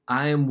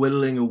I am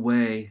whittling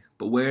away,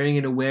 but wearing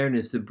an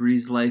awareness that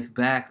breathes life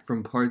back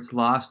from parts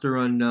lost or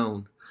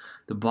unknown.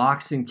 The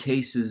box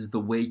encases the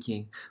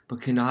waking,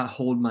 but cannot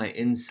hold my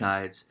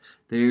insides.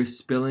 They are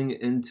spilling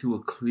into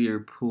a clear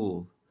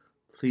pool.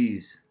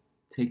 Please,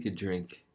 take a drink.